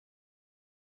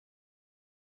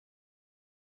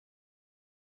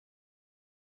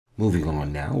Moving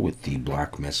on now with the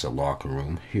Black Mesa Locker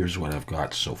Room. Here's what I've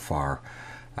got so far.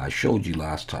 I showed you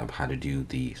last time how to do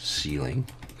the ceiling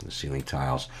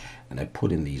tiles, and I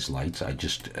put in these lights. I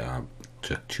just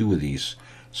took two of these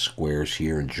squares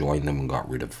here and joined them and got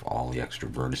rid of all the extra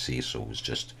vertices, so it was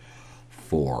just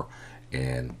four,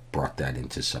 and brought that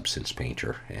into Substance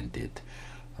Painter and did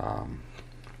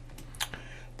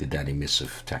that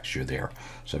emissive texture there.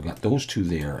 So I've got those two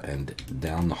there, and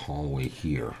down the hallway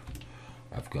here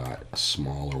I've got a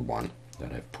smaller one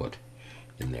that I've put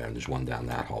in there, and there's one down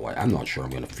that hallway. I'm not sure I'm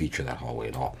going to feature that hallway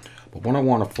at all, but what I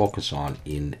want to focus on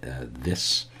in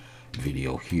this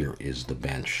video here is the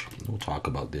bench. We'll talk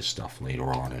about this stuff later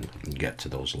on and get to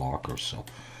those lockers. So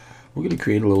we're going to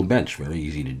create a little bench, very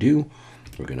easy to do.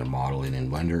 We're going to model it in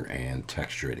Blender and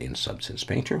texture it in Substance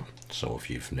Painter. So if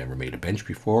you've never made a bench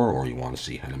before, or you want to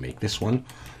see how to make this one,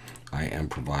 I am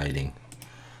providing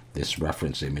this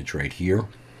reference image right here,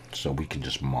 so we can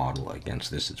just model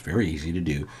against this. It's very easy to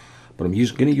do, but I'm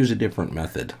going to use a different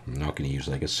method. I'm not going to use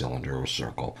like a cylinder or a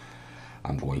circle.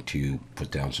 I'm going to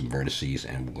put down some vertices,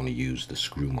 and we're going to use the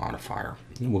screw modifier.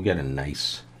 And we'll get a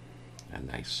nice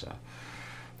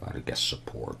I guess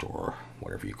support, or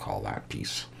whatever you call that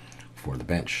piece, for the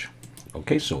bench.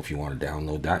 Okay, so if you want to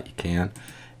download that, you can,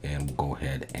 and we'll go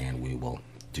ahead and we will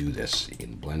do this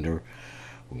in Blender.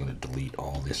 We're going to delete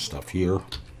all this stuff here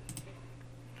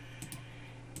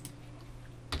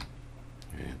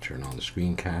and turn on the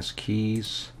screencast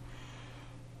keys.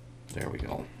 There we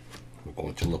go. We're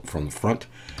going to look from the front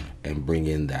and bring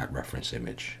in that reference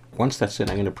image. Once that's in,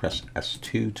 I'm going to press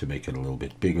S2 to make it a little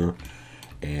bit bigger,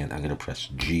 and I'm going to press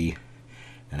G,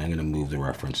 and I'm going to move the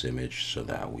reference image so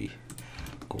that we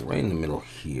go right in the middle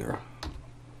here.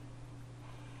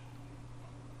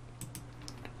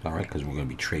 All right, because we're going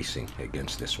to be tracing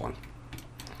against this one.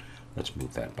 Let's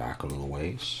move that back a little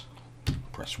ways.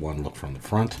 Press 1, look from the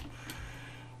front.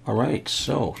 All right,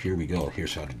 so here we go.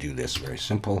 Here's how to do this. Very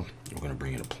simple. We're going to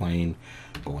bring in a plane,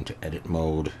 go into edit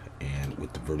mode, and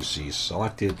with the vertices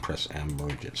selected, press M,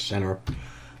 merge at center,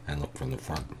 and look from the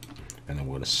front. And then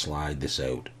we're going to slide this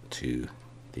out to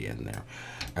the end there.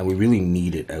 And we really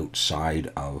need it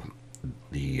outside of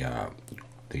the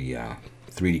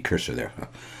 3D cursor there,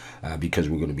 because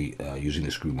we're going to be using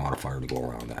the screw modifier to go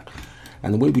around that.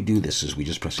 And the way we do this is we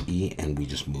just press E and we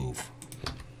just move.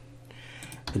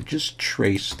 And just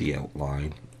trace the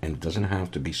outline, and it doesn't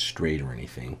have to be straight or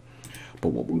anything. But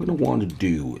what we're going to want to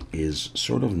do is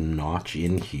sort of notch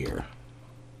in here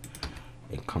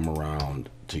and come around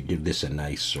to give this a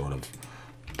nice sort of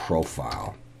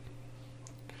profile.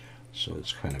 So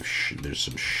it's kind of there's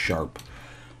some sharp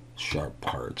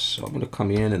parts. So I'm going to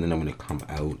come in, and then I'm going to come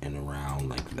out and around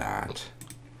like that,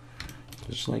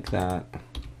 just like that. I'm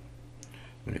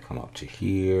going to come up to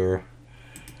here.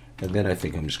 And then I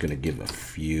think I'm just going to give a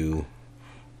few,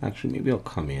 actually maybe I'll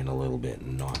come in a little bit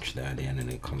and notch that in, and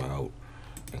then come out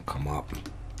and come up.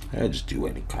 I just do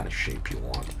any kind of shape you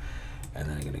want. And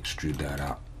then I'm going to extrude that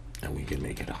up, and we can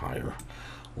make it higher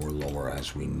or lower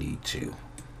as we need to.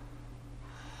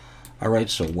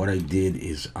 Alright, so what I did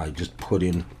is I just put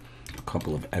in a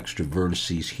couple of extra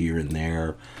vertices here and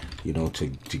there, you know, to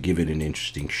give it an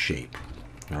interesting shape.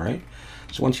 Alright.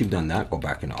 So once you've done that, go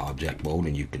back into object mode,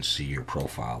 and you can see your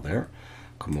profile there.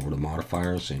 Come over to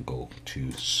modifiers and go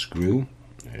to screw,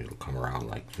 and it'll come around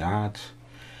like that.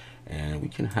 And we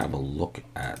can have a look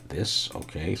at this.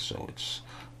 Okay, so it's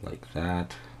like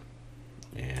that.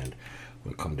 And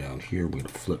we'll come down here, we're going to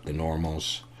flip the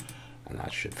normals, and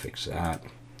that should fix that.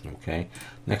 Okay,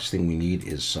 next thing we need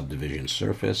is subdivision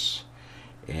surface,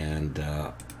 and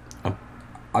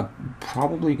I'm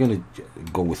probably going to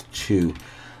go with 2.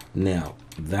 Now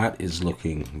that is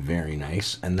looking very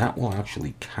nice, and that will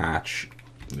actually catch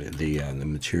the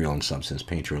material in Substance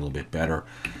Painter a little bit better,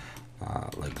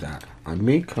 like that. I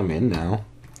may come in now,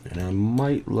 and I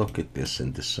might look at this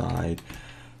and decide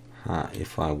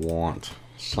if I want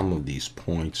some of these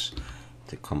points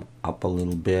to come up a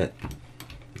little bit.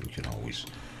 You can always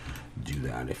do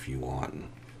that if you want,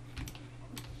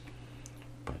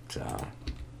 but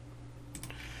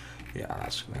yeah,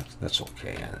 that's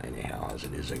okay. Anyhow, as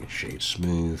it is, I can shade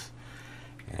smooth,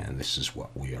 and this is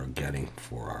what we are getting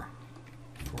for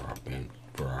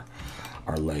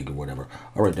our leg or whatever.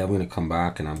 All right, now I'm going to come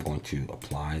back, and I'm going to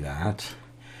apply that,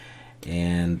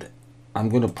 and I'm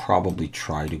going to probably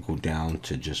try to go down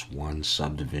to just 1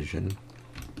 subdivision,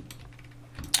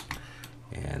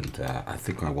 and I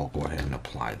think I will go ahead and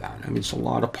apply that. I mean, it's a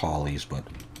lot of polys, but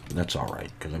that's all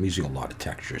right, because I'm using a lot of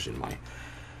textures in my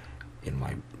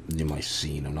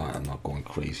scene. I'm not going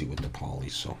crazy with the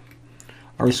polys. So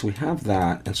all right, so we have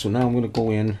that, and so now I'm going to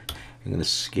go in, I'm going to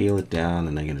scale it down,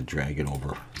 and I'm going to drag it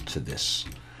over to this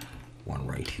one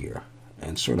right here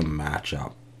and sort of match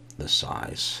up the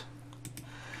size.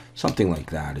 Something like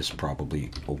that is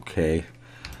probably okay.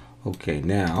 Okay,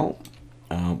 now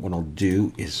what I'll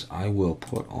do is I will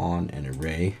put on an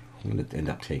array. I'm going to end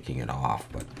up taking it off,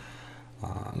 but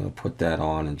I'm going to put that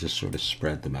on and just sort of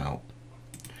spread them out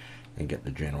and get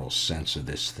the general sense of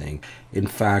this thing. In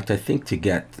fact, I think to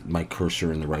get my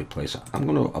cursor in the right place, I'm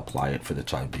going to apply it for the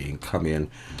time being. Come in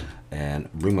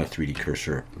and bring my 3D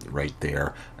cursor right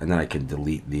there, and then I can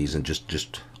delete these and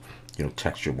just you know,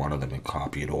 texture one of them and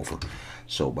copy it over.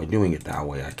 So by doing it that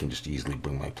way, I can just easily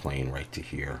bring my plane right to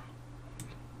here.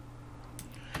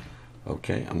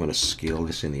 Okay, I'm going to scale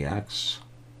this in the X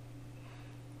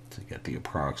to get the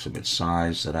approximate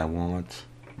size that I want.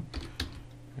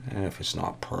 And if it's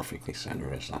not perfectly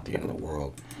centered, it's not the end of the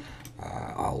world.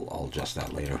 I'll adjust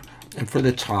that later. And for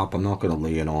the top, I'm not going to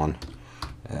lay it on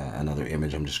another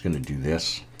image. I'm just going to do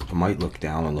this. I might look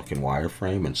down and look in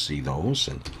wireframe and see those,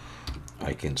 and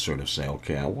I can sort of say,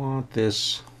 okay, I want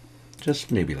this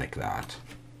just maybe like that.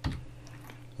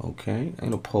 Okay, I'm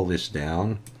going to pull this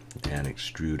down and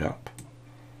extrude up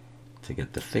to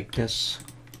get the thickness.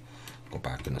 Go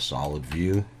back in the solid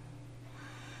view.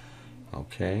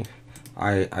 Okay,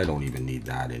 I don't even need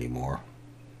that anymore.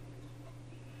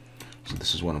 So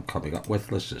this is what I'm coming up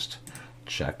with. Let's just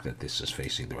check that this is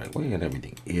facing the right way, and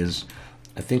everything is.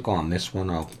 I think on this one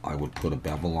I would put a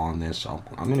bevel on this. I'm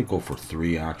going to go for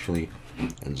 3 actually,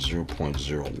 and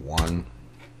 0.01,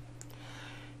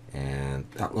 and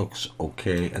that looks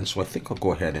okay. And so I think I'll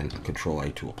go ahead and Control A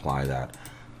to apply that.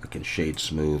 I can shade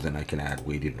smooth, and I can add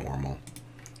weighted normal,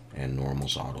 and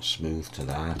normal's auto smooth to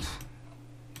that.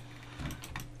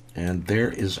 And there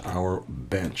is our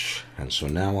bench. And so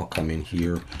now I'll come in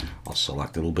here, I'll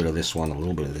select a little bit of this one, a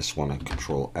little bit of this one, and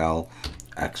Control L,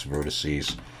 X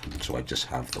vertices, so I just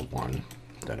have the one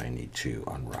that I need to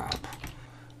unwrap.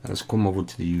 Let's come over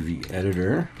to the UV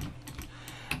editor,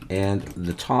 and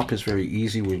the top is very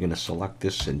easy. We're going to select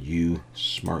this and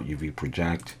Smart UV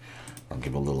Project. I'll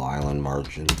give a little island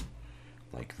margin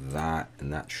like that,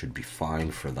 and that should be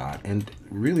fine for that. And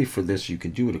really for this, you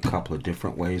can do it a couple of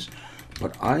different ways,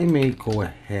 but I may go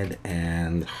ahead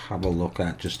and have a look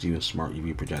at just even Smart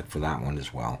UV Project for that one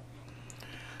as well.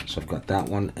 So I've got that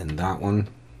one and that one.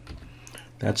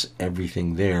 That's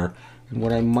everything there. And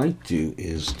what I might do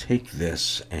is take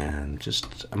this and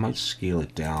I might scale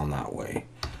it down that way,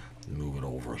 move it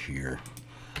over here,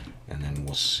 and then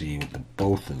we'll see with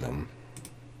both of them.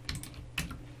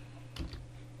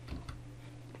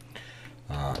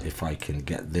 If I can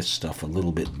get this stuff a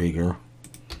little bit bigger,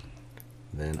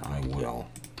 then I will.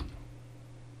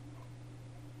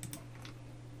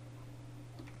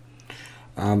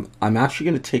 I'm actually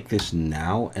going to take this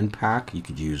now and pack. You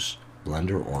could use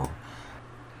Blender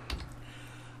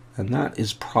and that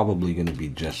is probably going to be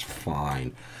just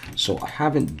fine. So I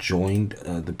haven't joined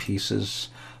the pieces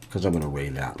because I'm going to array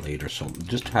that later. So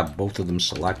just have both of them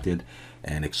selected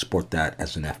and export that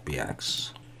as an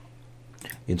FBX.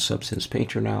 In Substance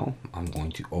Painter now, I'm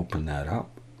going to open that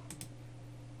up.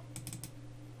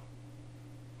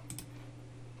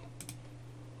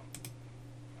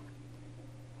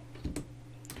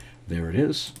 There it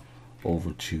is.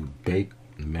 Over to Bake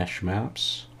Mesh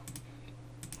Maps.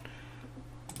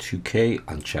 2K,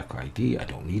 uncheck ID. I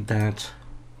don't need that.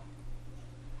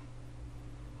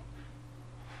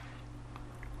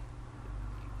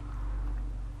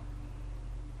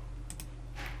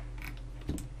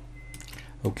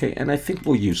 Okay, and I think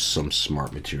we'll use some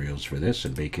smart materials for this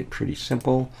and make it pretty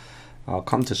simple. I'll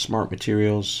come to Smart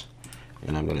Materials,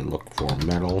 and I'm going to look for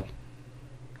metal.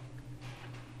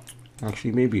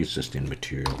 Actually, maybe it's just in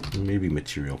material. Maybe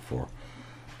material for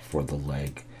the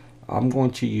leg. I'm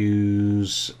going to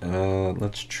use,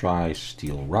 let's try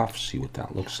steel rough, see what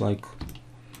that looks like.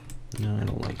 No, I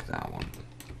don't like that one.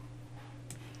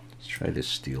 Let's try this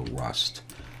steel rust.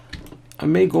 I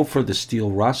may go for the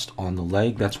steel rust on the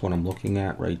leg. That's what I'm looking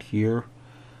at right here.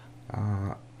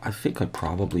 I think I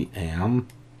probably am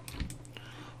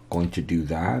going to do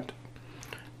that.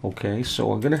 Okay,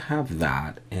 so I'm going to have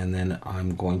that, and then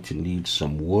I'm going to need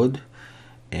some wood.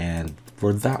 And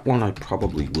for that one, I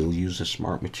probably will use a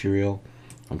smart material.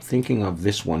 I'm thinking of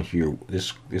this one here.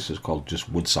 This is called just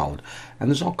wood solid. And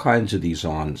there's all kinds of these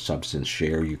on Substance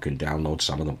Share. You can download.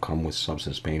 Some of them come with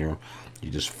Substance Painter. You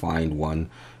just find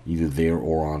one either there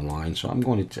or online. So I'm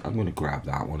going to grab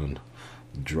that one and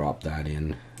drop that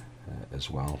in as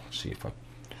well. See if I'm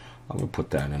going to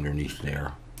put that underneath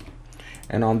there.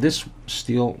 And on this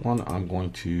steel one, I'm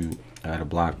going to add a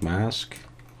black mask.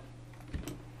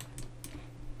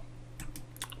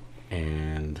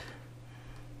 And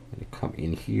I'm going to come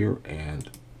in here and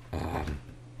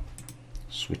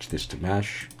Switch this to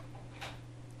mesh,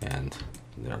 and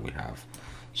there we have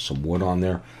some wood on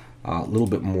there. A little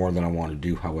bit more than I want to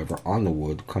do, however, on the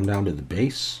wood. Come down to the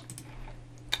base,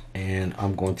 and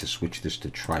I'm going to switch this to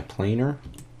triplanar,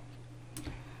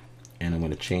 and I'm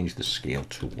going to change the scale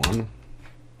to 1.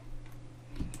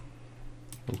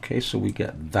 Okay, so we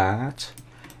get that,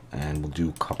 and we'll do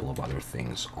a couple of other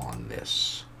things on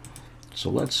this. So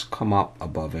let's come up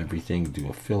above everything, do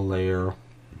a fill layer,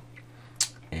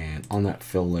 and on that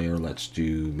fill layer, let's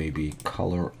do maybe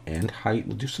color and height.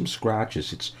 We'll do some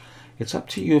scratches. It's up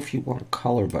to you if you want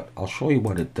color, but I'll show you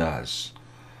what it does.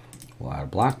 We'll add a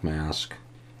black mask,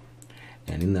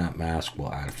 and in that mask,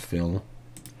 we'll add a fill.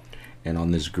 And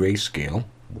on this grayscale,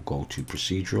 we'll go to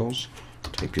procedurals,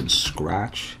 type in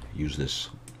scratch, use this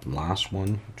last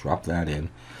one, drop that in.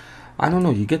 I don't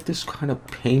know, you get this kind of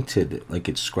painted, like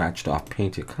it's scratched off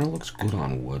paint. It kind of looks good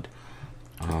on wood.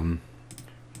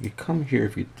 You come here,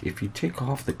 if you take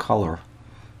off the color,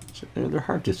 so they're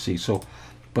hard to see. So,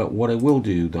 but what I will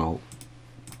do though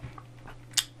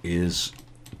is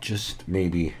just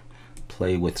maybe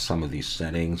play with some of these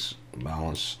settings,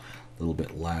 balance a little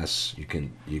bit less. You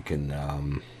can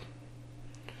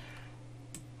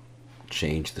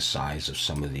change the size of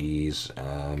some of these.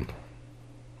 I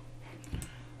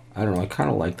don't know, I kind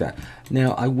of like that.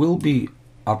 Now I will be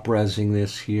up-resing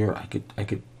this here. I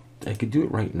could do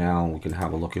it right now. We can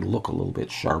have a look. It'll look a little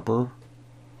bit sharper.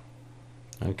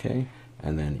 Okay,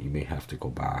 and then you may have to go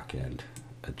back and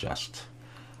adjust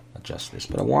this.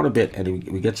 But I want a bit, and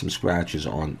we get some scratches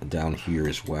on down here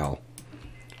as well.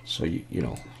 So you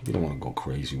know, you don't want to go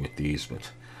crazy with these,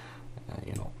 but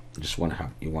you know, just want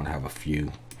to have a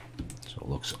few. So it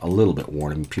looks a little bit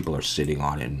worn. I mean, people are sitting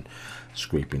on it and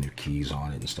scraping their keys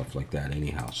on it and stuff like that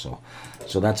anyhow. So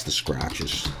that's the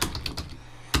scratches.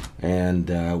 And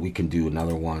we can do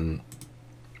another one,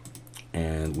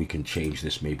 and we can change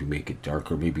this, maybe make it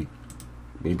darker,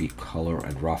 maybe color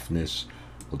and roughness.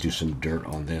 We'll do some dirt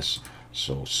on this,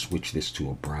 so switch this to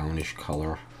a brownish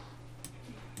color.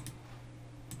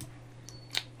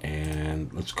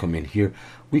 And let's come in here.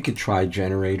 We could try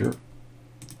generator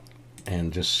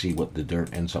and just see what the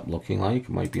dirt ends up looking like. It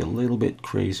might be a little bit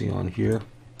crazy on here.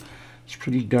 It's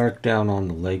pretty dark down on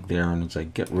the leg there, and as I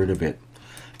get rid of it,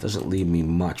 it doesn't leave me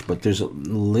much, but there's a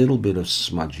little bit of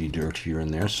smudgy dirt here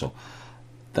and there, so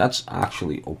that's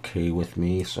actually okay with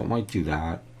me. So I might do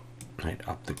that. Right,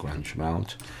 up the grunge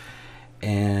amount.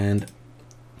 And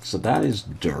so that is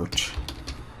dirt.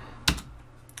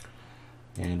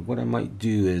 And what I might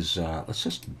do is, let's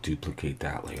just duplicate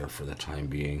that layer for the time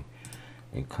being,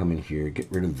 and come in here,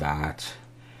 get rid of that,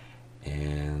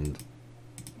 and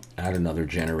add another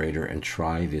generator and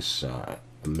try this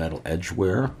metal edge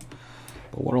wear.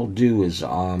 But what I'll do is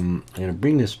I'm going to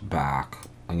bring this back.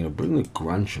 I'm going to bring the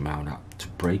grunge amount up to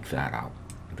break that out.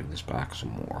 Bring this back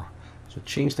some more. So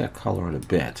change that color in a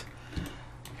bit.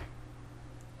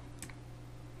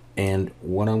 And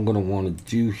what I'm going to want to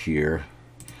do here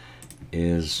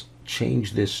is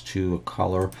change this to a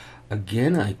color.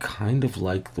 Again, I kind of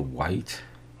like the white.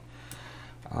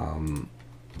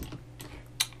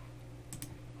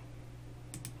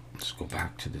 Let's go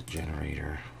back to the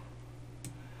generator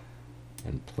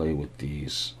and play with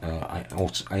these. I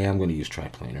am going to use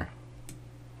triplanar.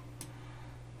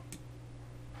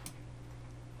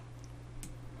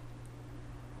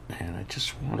 And I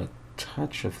just want a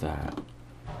touch of that.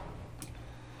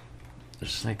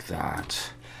 Just like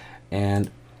that. And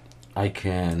I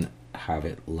can have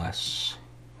it less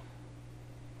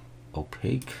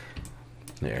opaque.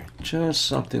 There, just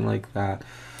something like that,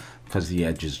 because the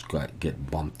edges get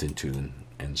bumped into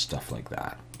and stuff like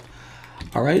that.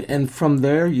 All right, and from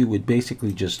there you would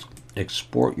basically just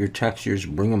export your textures,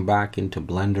 bring them back into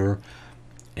Blender,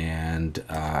 and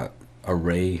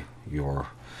array your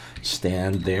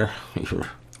stand there,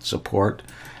 your support,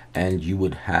 and you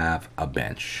would have a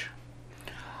bench.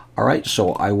 All right,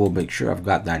 so I will make sure I've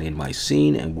got that in my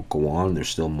scene, and we'll go on. There's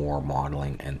still more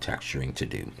modeling and texturing to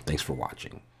do. Thanks for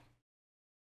watching.